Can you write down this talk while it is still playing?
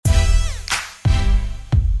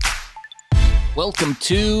Welcome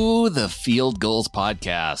to the Field Goals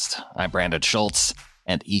Podcast. I'm Brandon Schultz,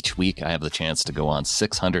 and each week I have the chance to go on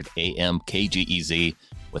 600 AM KGEZ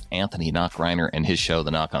with Anthony Knockreiner and his show,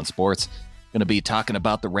 The Knock on Sports. Going to be talking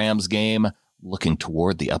about the Rams game, looking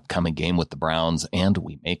toward the upcoming game with the Browns, and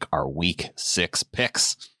we make our Week 6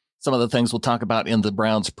 picks. Some of the things we'll talk about in the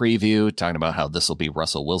Browns preview, talking about how this will be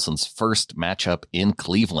Russell Wilson's first matchup in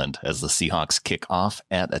Cleveland as the Seahawks kick off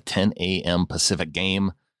at a 10 a.m. Pacific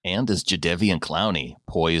game. And is Jadeveon Clowney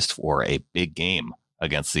poised for a big game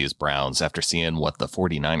against these Browns after seeing what the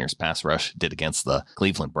 49ers pass rush did against the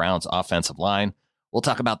Cleveland Browns offensive line? We'll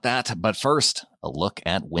talk about that, but first, a look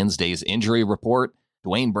at Wednesday's injury report.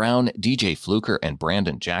 Dwayne Brown, DJ Fluker, and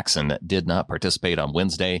Brandon Jackson did not participate on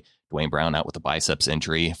Wednesday. Dwayne Brown out with a biceps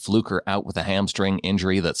injury, Fluker out with a hamstring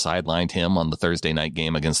injury that sidelined him on the Thursday night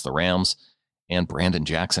game against the Rams, and Brandon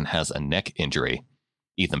Jackson has a neck injury.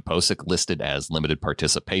 Ethan Posick listed as limited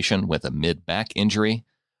participation with a mid-back injury.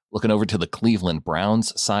 Looking over to the Cleveland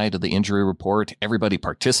Browns side of the injury report, everybody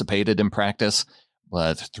participated in practice,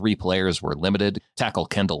 but 3 players were limited. Tackle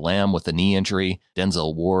Kendall Lamb with a knee injury,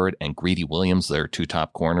 Denzel Ward and Greedy Williams, their 2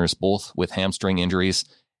 top corners, both with hamstring injuries,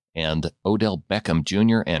 and Odell Beckham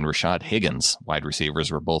Jr. and Rashad Higgins, wide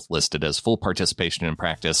receivers, were both listed as full participation in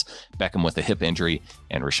practice. Beckham with a hip injury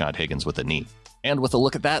and Rashad Higgins with a knee. And with a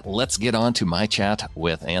look at that, let's get on to my chat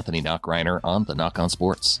with Anthony Knockreiner on the Knock on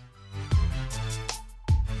Sports.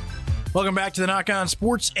 Welcome back to the Knock on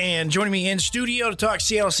Sports, and joining me in studio to talk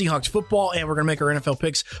Seattle Seahawks football, and we're going to make our NFL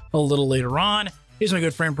picks a little later on. Here's my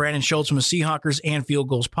good friend Brandon Schultz from the Seahawkers and Field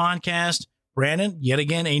Goals podcast. Brandon, yet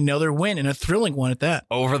again, another win, and a thrilling one at that.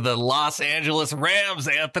 Over the Los Angeles Rams,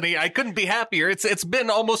 Anthony. I couldn't be happier. It's been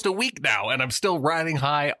almost a week now, and I'm still riding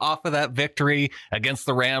high off of that victory against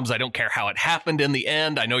the Rams. I don't care how it happened in the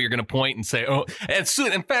end. I know you're going to point and say, oh, and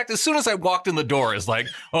soon, in fact, as soon as I walked in the door, it's like,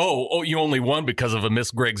 oh, you only won because of a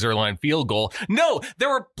missed Greg Zuerlein field goal. No, there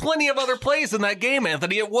were plenty of other plays in that game,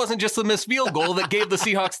 Anthony. It wasn't just the missed field goal that gave the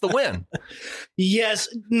Seahawks the win. Yes,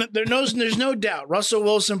 there's no doubt. Russell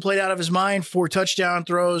Wilson played out of his mind. 4 touchdown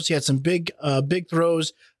throws. He had some big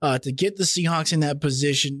throws to get the Seahawks in that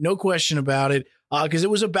position. No question about it, because it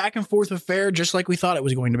was a back and forth affair, just like we thought it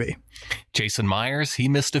was going to be. Jason Myers, he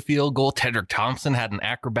missed a field goal. Tedrick Thompson had an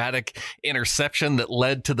acrobatic interception that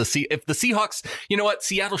led to if the Seahawks, you know what?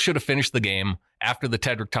 Seattle should have finished the game after the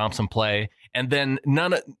Tedrick Thompson play, and then no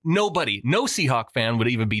Seahawk fan would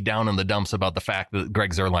even be down in the dumps about the fact that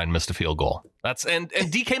Greg Zuerlein missed a field goal. And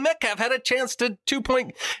DK Metcalf had a chance to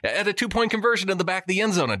 2-point conversion in the back of the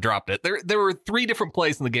end zone and dropped it. There were 3 different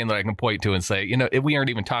plays in the game that I can point to and say, we aren't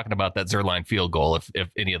even talking about that Zuerlein field goal if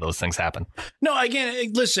any of those things happen. No,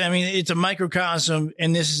 again, listen, I mean, it's a microcosm,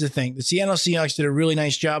 and this is the thing. The Seattle Seahawks did a really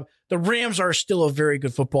nice job. The Rams are still a very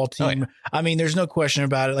good football team. Oh, yeah. I mean, there's no question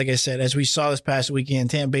about it. Like I said, as we saw this past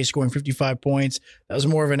weekend, Tampa Bay scoring 55 points. That was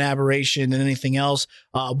more of an aberration than anything else.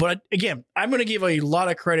 But again, I'm going to give a lot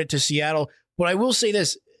of credit to Seattle. But I will say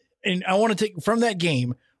this, and I want to take from that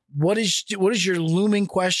game, what is your looming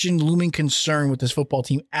concern with this football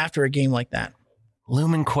team after a game like that?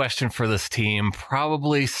 Looming question for this team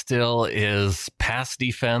probably still is pass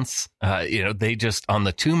defense. They just, on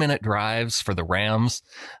the 2-minute drives for the Rams,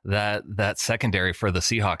 that secondary for the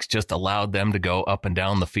Seahawks just allowed them to go up and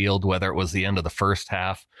down the field, whether it was the end of the first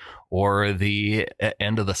half or the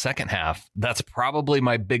end of the second half. That's probably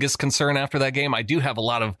my biggest concern after that game. I do have a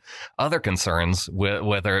lot of other concerns,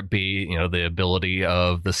 whether it be, the ability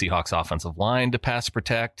of the Seahawks offensive line to pass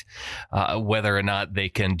protect, whether or not they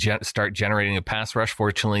can start generating a pass rush.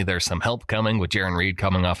 Fortunately, there's some help coming with Jaron Reed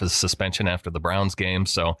coming off his suspension after the Browns game.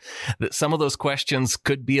 So some of those questions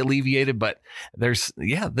could be alleviated, but there's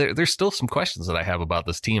still some questions that I have about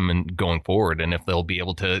this team and going forward, and if they'll be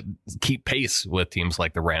able to keep pace with teams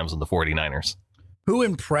like the Rams and the 49ers. Who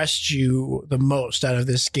impressed you the most out of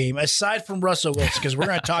this game, aside from Russell Wilson? Because we're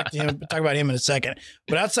going to talk about him in a second.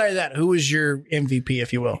 But outside of that, who was your MVP,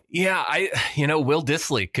 if you will? Yeah, Will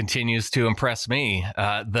Dissly continues to impress me.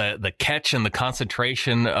 The catch and the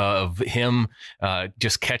concentration of him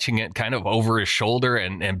just catching it kind of over his shoulder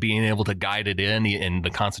and being able to guide it in, and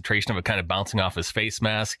the concentration of it kind of bouncing off his face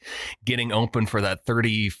mask, getting open for that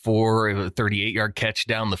 38-yard catch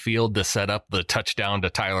down the field to set up the touchdown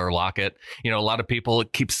to Tyler Lockett. A lot of people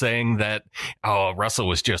keep saying that, oh, Russell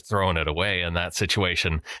was just throwing it away in that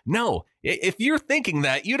situation. No, if you're thinking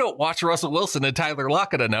that, you don't watch Russell Wilson and Tyler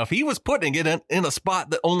Lockett enough. He was putting it in a spot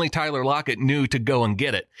that only Tyler Lockett knew to go and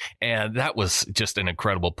get it. And that was just an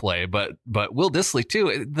incredible play. But Will Dissly,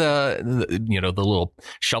 too, the little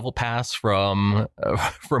shovel pass from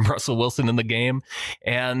Russell Wilson in the game,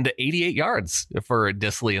 and 88 yards for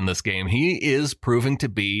Dissly in this game. He is proving to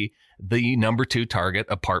be the number 2 target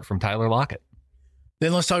apart from Tyler Lockett.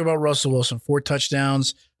 Then let's talk about Russell Wilson. 4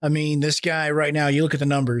 touchdowns. I mean, this guy right now, you look at the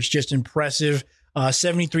numbers, just impressive.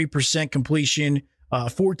 73% completion,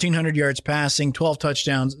 1,400 yards passing, 12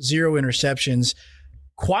 touchdowns, 0 interceptions.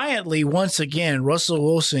 Quietly, once again, Russell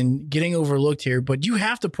Wilson getting overlooked here, but you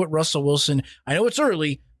have to put Russell Wilson, I know it's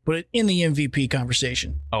early, but in the MVP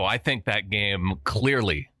conversation. Oh, I think that game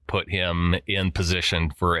clearly put him in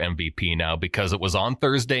position for MVP now, because it was on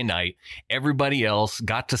Thursday night. Everybody else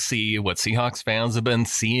got to see what Seahawks fans have been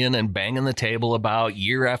seeing and banging the table about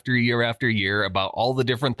year after year after year, about all the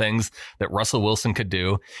different things that Russell Wilson could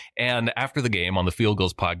do. And after the game on the Field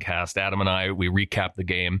Goals podcast, Adam and I, we recapped the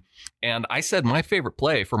game. And I said my favorite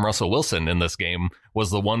play from Russell Wilson in this game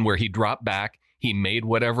was the one where he dropped back. He made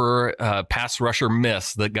whatever pass rusher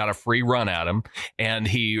miss that got a free run at him, and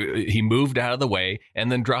he moved out of the way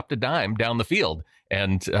and then dropped a dime down the field.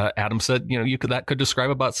 And Adam said, that could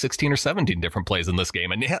describe about 16 or 17 different plays in this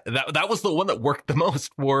game. And that was the one that worked the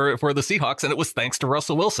most for the Seahawks, and it was thanks to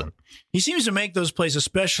Russell Wilson. He seems to make those plays,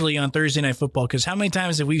 especially on Thursday Night Football, because how many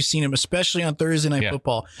times have we seen him, especially on Thursday Night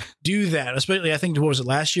Football, do that? Especially, I think, what was it,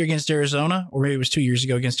 last year against Arizona? Or maybe it was 2 years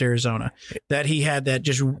ago against Arizona, that he had that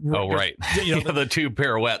just... Oh, right. The 2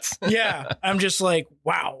 pirouettes. Yeah. I'm just like,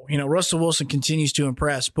 wow. Russell Wilson continues to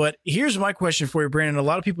impress. But here's my question for you, Brandon. A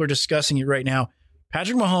lot of people are discussing it right now.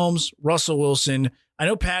 Patrick Mahomes, Russell Wilson. I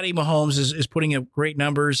know Patty Mahomes is putting up great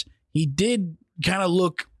numbers. He did kind of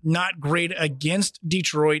look not great against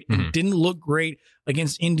Detroit and didn't look great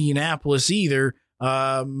against Indianapolis either.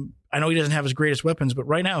 I know he doesn't have his greatest weapons, but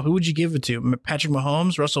right now, who would you give it to? Patrick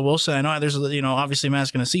Mahomes, Russell Wilson? I know there's, obviously I'm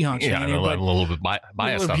asking a Seahawks fan. I'm a little bit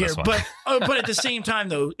biased on this one. But at the same time,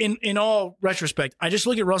 though, in all retrospect, I just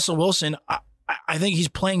look at Russell Wilson. I think he's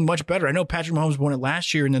playing much better. I know Patrick Mahomes won it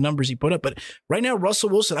last year in the numbers he put up, but right now, Russell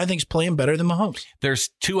Wilson, I think, is playing better than Mahomes. There's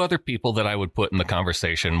 2 other people that I would put in the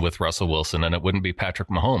conversation with Russell Wilson, and it wouldn't be Patrick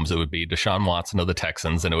Mahomes. It would be Deshaun Watson of the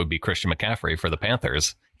Texans, and it would be Christian McCaffrey for the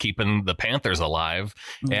Panthers, keeping the Panthers alive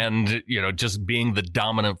and, just being the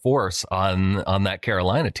dominant force on that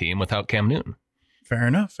Carolina team without Cam Newton. Fair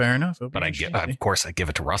enough. But of course, I give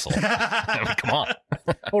it to Russell. I mean, come on.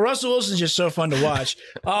 Well, Russell Wilson's just so fun to watch.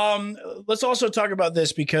 Let's also talk about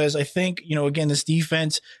this, because I think, again, this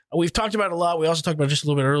defense, we've talked about it a lot. We also talked about it just a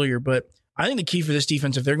little bit earlier, but I think the key for this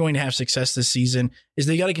defense, if they're going to have success this season, is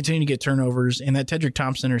they got to continue to get turnovers. And that Tedrick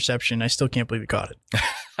Thompson interception, I still can't believe he caught it.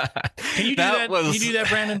 Can you do that? Can you do that,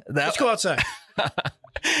 Brandon? Let's go outside.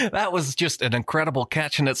 That was just an incredible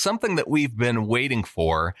catch, and it's something that we've been waiting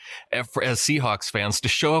for as Seahawks fans to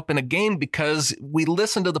show up in a game, because we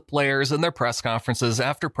listen to the players in their press conferences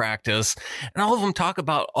after practice, and all of them talk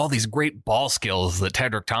about all these great ball skills that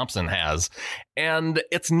Tedrick Thompson has, and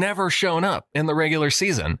it's never shown up in the regular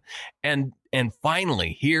season. And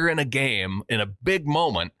finally, here in a game, in a big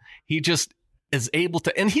moment, he just is able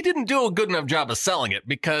to, and he didn't do a good enough job of selling it,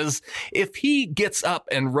 because if he gets up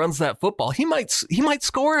and runs that football, he might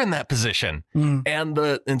score in that position. And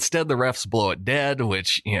instead the refs blow it dead,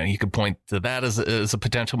 which, you could point to that as a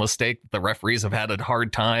potential mistake. The referees have had a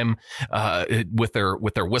hard time with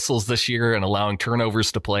their whistles this year and allowing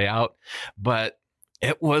turnovers to play out. But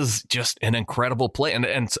it was just an incredible play.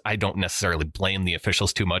 And I don't necessarily blame the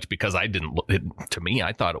officials too much, because to me,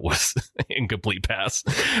 I thought it was an incomplete pass.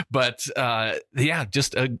 But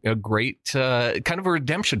just a great kind of a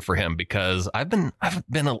redemption for him, because I've been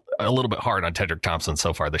a little bit hard on Tedrick Thompson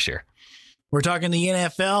so far this year. We're talking the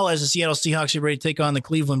NFL as the Seattle Seahawks are ready to take on the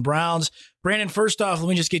Cleveland Browns. Brandon, first off, let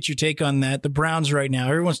me just get your take on that. The Browns right now,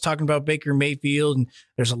 everyone's talking about Baker Mayfield, and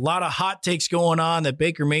there's a lot of hot takes going on that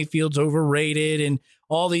Baker Mayfield's overrated and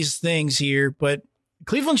all these things here. But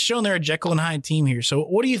Cleveland's shown they're a Jekyll and Hyde team here. So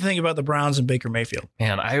what do you think about the Browns and Baker Mayfield?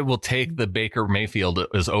 Man, I will take the Baker Mayfield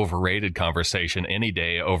is overrated conversation any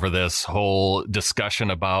day over this whole discussion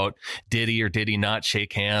about did he or did he not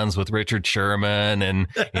shake hands with Richard Sherman? And,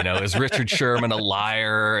 is Richard Sherman a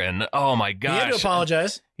liar? And oh my gosh. He had to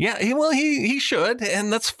apologize. Yeah, he should,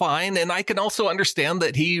 and that's fine. And I can also understand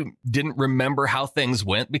that he didn't remember how things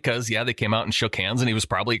went because, they came out and shook hands, and he was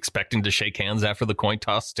probably expecting to shake hands after the coin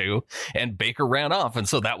toss too. And Baker ran off, and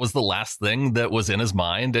so that was the last thing that was in his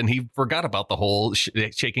mind, and he forgot about the whole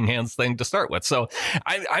shaking hands thing to start with. So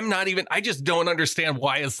I just don't understand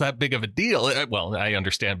why it's that big of a deal. Well, I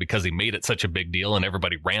understand because he made it such a big deal, and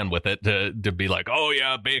everybody ran with it to be like, oh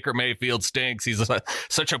yeah, Baker Mayfield stinks. He's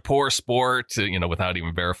such a poor sport, without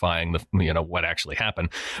even verifying what actually happened.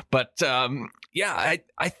 But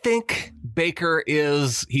I think Baker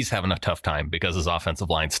he's having a tough time because his offensive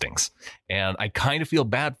line stinks. And I kind of feel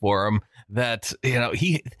bad for him that,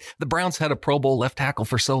 the Browns had a Pro Bowl left tackle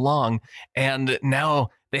for so long, and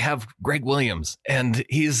now they have Greg Williams, and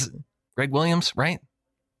he's Greg Williams, right?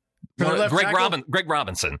 Greg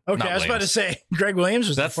Robinson. Okay, I was about to say Greg Williams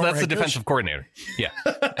was that's the defensive coordinator. Yeah,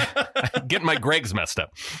 getting my Gregs messed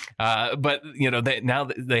up. But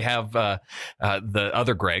they have the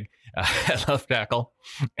other Greg at left tackle,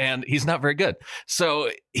 and he's not very good. So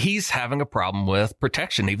he's having a problem with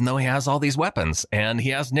protection, even though he has all these weapons, and he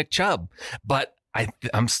has Nick Chubb. But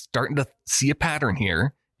I'm starting to see a pattern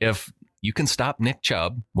here. If you can stop Nick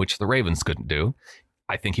Chubb, which the Ravens couldn't do,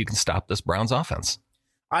 I think you can stop this Browns offense.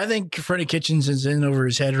 I think Freddie Kitchens is in over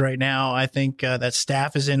his head right now. I think that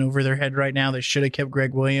staff is in over their head right now. They should have kept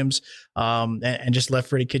Greg Williams and just left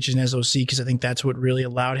Freddie Kitchens as OC because I think that's what really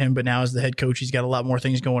allowed him. But now as the head coach, he's got a lot more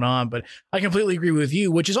things going on. But I completely agree with you,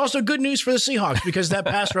 which is also good news for the Seahawks because that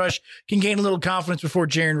pass rush can gain a little confidence before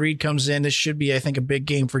Jaron Reed comes in. This should be, I think, a big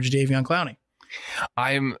game for Jadeveon Clowney.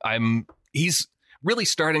 He's really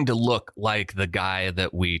starting to look like the guy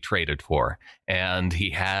that we traded for. And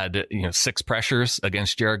he had, 6 pressures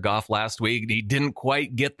against Jared Goff last week. He didn't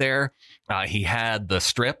quite get there. He had the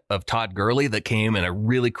strip of Todd Gurley that came in a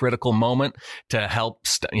really critical moment to help,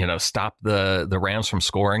 stop the Rams from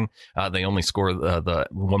scoring. They only scored the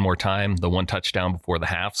one more time, the one touchdown before the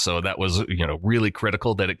half. So that was, really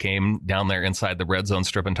critical that it came down there inside the red zone,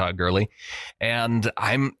 stripping Todd Gurley. And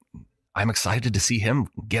I'm excited to see him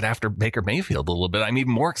get after Baker Mayfield a little bit. I'm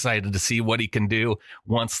even more excited to see what he can do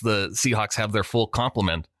once the Seahawks have their full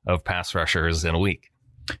complement of pass rushers in a week.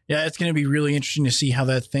 Yeah, it's going to be really interesting to see how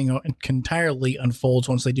that thing entirely unfolds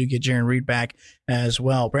once they do get Jaron Reed back as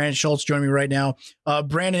well. Brandon Schultz joining me right now.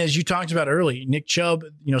 Brandon, as you talked about early, Nick Chubb,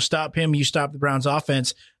 stop him, you stop the Browns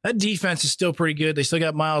offense. That defense is still pretty good. They still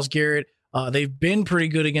got Myles Garrett. They've been pretty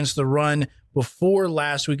good against the run before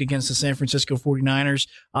last week against the San Francisco 49ers.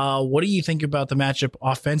 What do you think about the matchup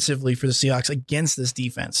offensively for the Seahawks against this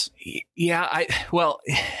defense? Yeah,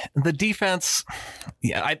 the defense,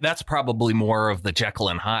 that's probably more of the Jekyll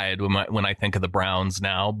and Hyde when I think of the Browns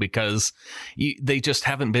now, because they just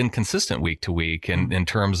haven't been consistent week to week in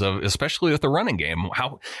terms of, especially with the running game.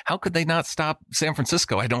 How could they not stop San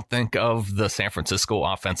Francisco? I don't think of the San Francisco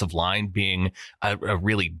offensive line being a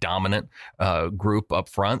really dominant group up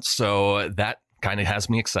front. So that kind of has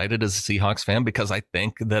me excited as a Seahawks fan because I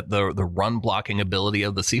think that the run blocking ability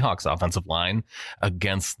of the Seahawks offensive line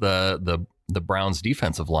against the Browns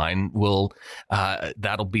defensive line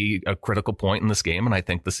that'll be a critical point in this game. And I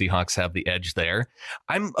think the Seahawks have the edge there.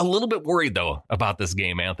 I'm a little bit worried though about this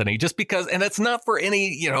game, Anthony, just because, and it's not for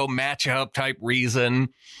any, matchup type reason.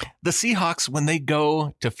 The Seahawks, when they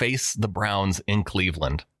go to face the Browns in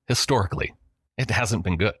Cleveland, historically, it hasn't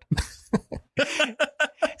been good.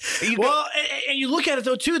 Well, and you look at it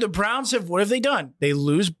though too. The Browns what have they done? They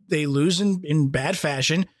lose in bad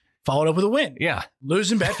fashion, followed up with a win. Yeah,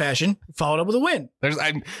 lose in bad fashion, followed up with a win.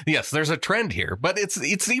 There's a trend here, but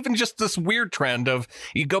it's even just this weird trend of,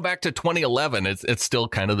 you go back to 2011. It's still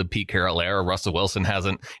kind of the Pete Carroll era. Russell Wilson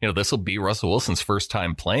hasn't. This will be Russell Wilson's first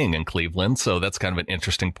time playing in Cleveland, so that's kind of an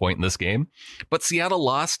interesting point in this game. But Seattle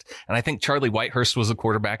lost, and I think Charlie Whitehurst was a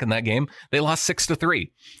quarterback in that game. They lost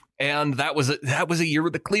 6-3. And that was a year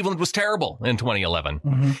that Cleveland was terrible in 2011.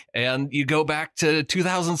 Mm-hmm. And you go back to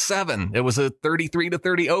 2007, it was a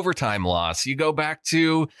 33-30 overtime loss. You go back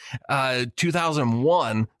to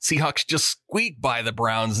 2001, Seahawks just squeaked by the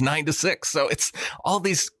Browns 9-6. So it's all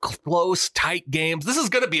these close, tight games. This is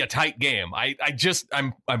going to be a tight game.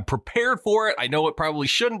 I'm prepared for it. I know it probably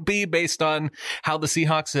shouldn't be based on how the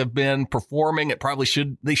Seahawks have been performing.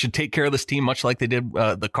 They should take care of this team much like they did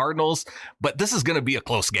the Cardinals. But this is going to be a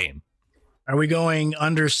close game. Are we going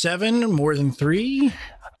under 7, more than 3?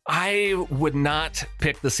 I would not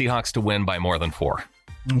pick the Seahawks to win by more than 4.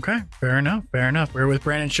 Okay, fair enough. We're with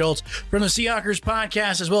Brandon Schultz from the Seahawkers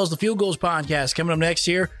podcast, as well as the Field Goals podcast. Coming up next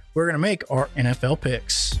here, we're going to make our NFL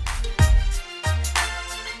picks.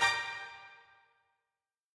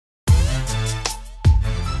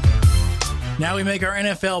 Now we make our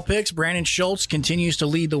NFL picks. Brandon Schultz continues to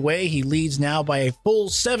lead the way. He leads now by a full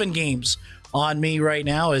 7 games on me right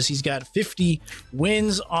now, as he's got 50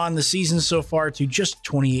 wins on the season so far to just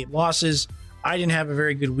 28 losses. I didn't have a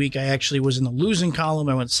very good week. I actually was in the losing column.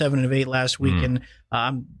 I went 7 of 8 last week, and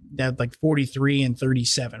I'm at like 43 and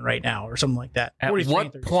 37 right now, or something like that. At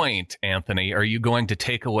what point, Anthony, are you going to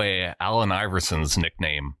take away Allen Iverson's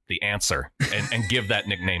nickname, The Answer, and give that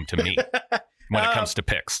nickname to me when it comes to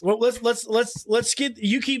picks? Well, let's get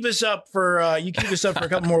you keep this up for a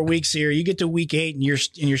couple more weeks here. You get to week 8 and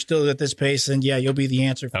you're still at this pace, and yeah, you'll be the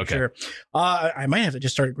answer for sure. I might have to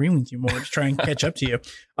just start agreeing with you more to try and catch up to you.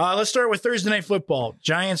 Let's start with Thursday Night Football,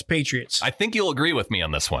 Giants Patriots. I think you'll agree with me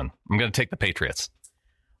on this one. I'm going to take the Patriots.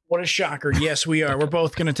 What a shocker. Yes, we are. We're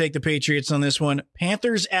both going to take the Patriots on this one.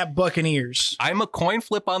 Panthers at Buccaneers. I'm a coin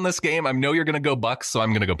flip on this game. I know you're going to go Bucs, so I'm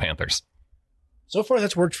going to go Panthers. So far,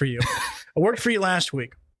 that's worked for you. It worked for you last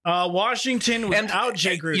week. Washington without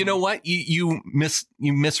Jay Gruden. You know what? You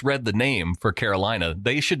misread the name for Carolina.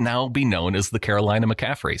 They should now be known as the Carolina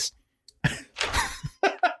McCaffreys.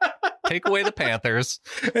 Take away the Panthers.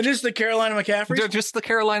 And just the Carolina McCaffreys? They're just the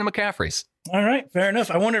Carolina McCaffreys. All right, fair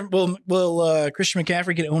enough. I wonder, will Christian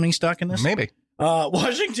McCaffrey get owning stock in this? Maybe.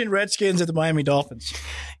 Washington Redskins at the Miami Dolphins.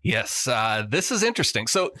 Yes, this is interesting.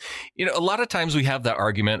 So, a lot of times we have that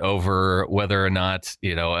argument over whether or not,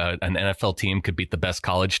 an NFL team could beat the best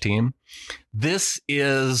college team. This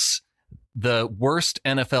is the worst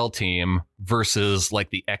NFL team versus like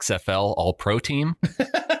the XFL All-Pro team.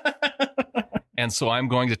 And so I'm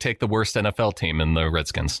going to take the worst NFL team in the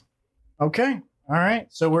Redskins. Okay. All right.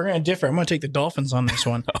 So we're going to differ. I'm going to take the Dolphins on this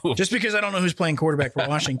one. Just because I don't know who's playing quarterback for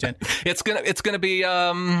Washington. It's going to be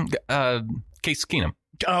Case Keenum.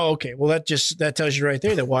 Oh, okay. Well, that tells you right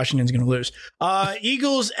there that Washington's going to lose.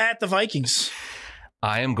 Eagles at the Vikings.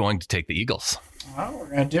 I am going to take the Eagles. Well, we're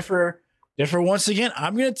going to differ once again.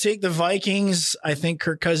 I'm going to take the Vikings. I think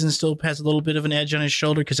Kirk Cousins still has a little bit of an edge on his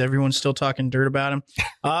shoulder because everyone's still talking dirt about him.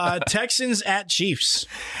 Texans at Chiefs.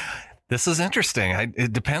 This is interesting.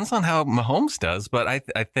 It depends on how Mahomes does, but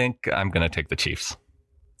I think I'm going to take the Chiefs.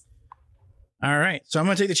 All right. So I'm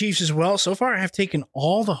going to take the Chiefs as well. So far, I have taken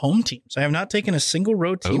all the home teams. I have not taken a single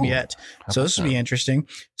road team yet. So this will be interesting.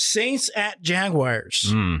 Saints at Jaguars.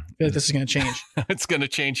 I feel like this is going to change. It's going to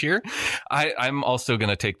change here. I'm also going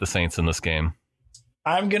to take the Saints in this game.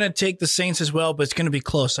 I'm going to take the Saints as well, but it's going to be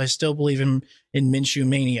close. I still believe in Minshew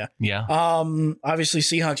mania. Yeah. Obviously,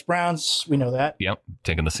 Seahawks, Browns. We know that. Yep.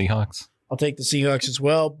 Taking the Seahawks. I'll take the Seahawks as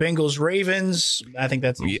well. Bengals, Ravens. I think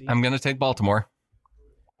that's easy. I'm going to take Baltimore.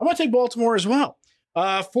 I'm going to take Baltimore as well.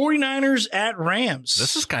 49ers at Rams.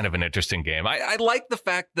 This is kind of an interesting game. I like the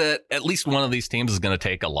fact that at least one of these teams is going to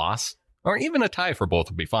take a loss, or even a tie for both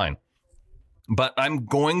would be fine. But I'm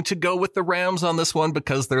going to go with the Rams on this one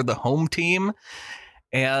because they're the home team.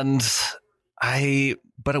 But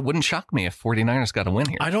it wouldn't shock me if 49ers got a win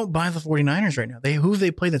here. I don't buy the 49ers right now. Who have they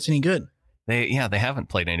played that's any good? They haven't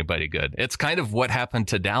played anybody good. It's kind of what happened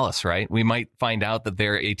to Dallas, right? We might find out that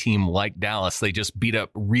they're a team like Dallas. They just beat up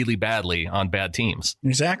really badly on bad teams.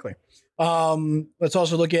 Exactly. Let's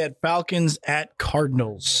also look at Falcons at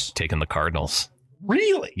Cardinals. Taking the Cardinals.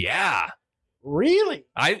 Really? Yeah. Really?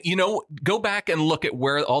 Go back and look at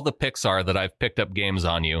where all the picks are that I've picked up games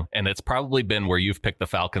on you, and it's probably been where you've picked the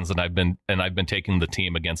Falcons, and I've been taking the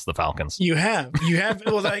team against the Falcons. You have.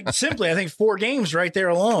 Well, I think 4 games right there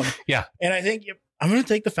alone. Yeah. And I think I'm going to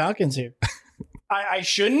take the Falcons here. I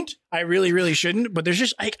shouldn't. I really, really shouldn't. But there's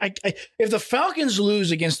just if the Falcons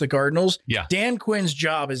lose against the Cardinals, Dan Quinn's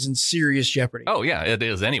job is in serious jeopardy. Oh yeah, it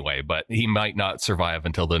is anyway. But he might not survive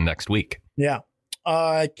until the next week. Yeah.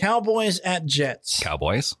 Cowboys at Jets.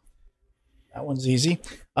 Cowboys. That one's easy.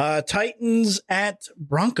 Titans at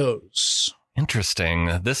Broncos.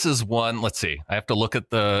 Interesting. This is one. Let's see. I have to look at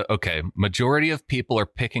majority of people are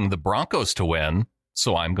picking the Broncos to win,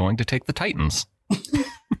 so I'm going to take the Titans.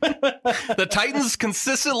 The Titans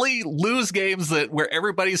consistently lose games where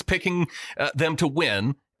everybody's picking them to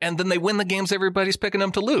win, and then they win the games everybody's picking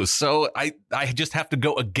them to lose. So I just have to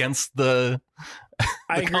go against the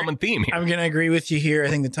common theme here. I'm going to agree with you here. I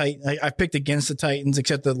think I picked against the Titans,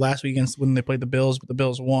 except the last week when they played the Bills, but the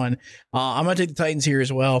Bills won. I'm going to take the Titans here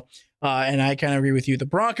as well. And I kind of agree with you. The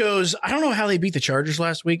Broncos, I don't know how they beat the Chargers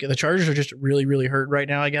last week. The Chargers are just really, really hurt right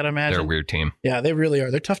now, I got to imagine. They're a weird team. Yeah, they really are.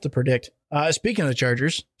 They're tough to predict. Speaking of the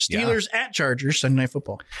Chargers, Steelers at Chargers, Sunday Night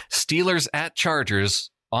Football. Steelers at Chargers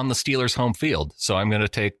on the Steelers' home field. So I'm going to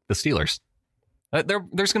take the Steelers.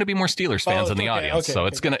 There's going to be more Steelers fans in the audience. So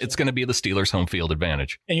it's going to be the Steelers' home field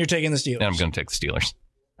advantage. And you're taking the Steelers. And I'm going to take the Steelers.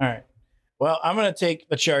 All right. Well, I'm going to take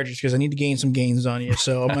the Chargers because I need to gain some gains on you.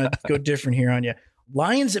 So I'm going to go different here on you.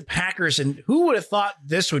 Lions at Packers, and who would have thought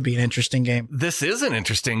this would be an interesting game? This is an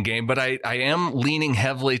interesting game, but I am leaning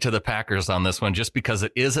heavily to the Packers on this one just because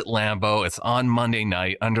it is at Lambeau. It's on Monday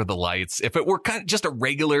night under the lights. If it were kind of just a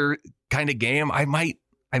regular kind of game, I might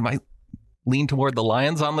lean toward the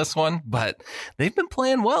Lions on this one, but they've been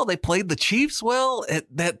playing well. They played the Chiefs well.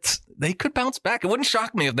 That they could bounce back. It wouldn't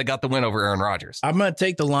shock me if they got the win over Aaron Rodgers. I'm going to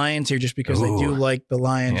take the Lions here just because I do like the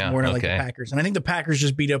Lions more than I like the Packers. And I think the Packers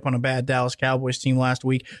just beat up on a bad Dallas Cowboys team last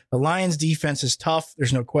week. The Lions defense is tough.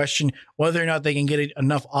 There's no question whether or not they can get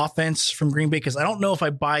enough offense from Green Bay, because I don't know if I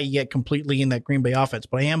buy yet completely in that Green Bay offense,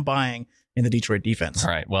 but I am buying in the Detroit defense. All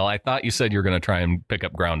right. Well, I thought you said you're going to try and pick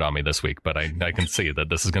up ground on me this week, but I can see that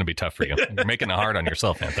this is going to be tough for you. You're making it hard on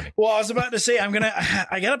yourself, Anthony. Well, I was about to say,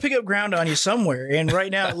 I got to pick up ground on you somewhere. And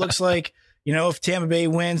right now it looks like, if Tampa Bay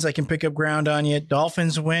wins, I can pick up ground on you.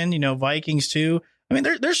 Dolphins win, Vikings too. I mean,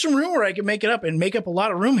 there's some room where I can make it up and make up a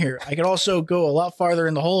lot of room here. I could also go a lot farther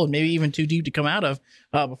in the hole and maybe even too deep to come out of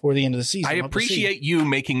before the end of the season. I appreciate you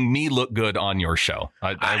making me look good on your show.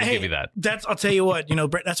 I will give you that. I'll tell you what,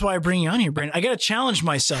 Brent, that's why I bring you on here, Brent. I got to challenge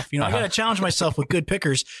myself. I got to challenge myself with good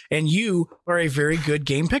pickers, and you are a very good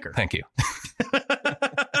game picker. Thank you.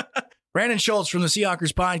 Brandon Schultz from the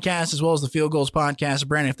Seahawkers podcast, as well as the Field Goals podcast.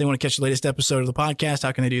 Brandon, if they want to catch the latest episode of the podcast,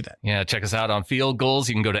 how can they do that? Yeah, check us out on Field Goals.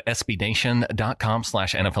 You can go to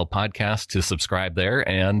sbnation.com/NFL podcast to subscribe there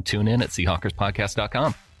and tune in at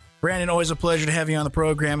seahawkerspodcast.com. Brandon, always a pleasure to have you on the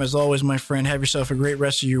program. As always, my friend, have yourself a great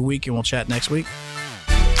rest of your week, and we'll chat next week.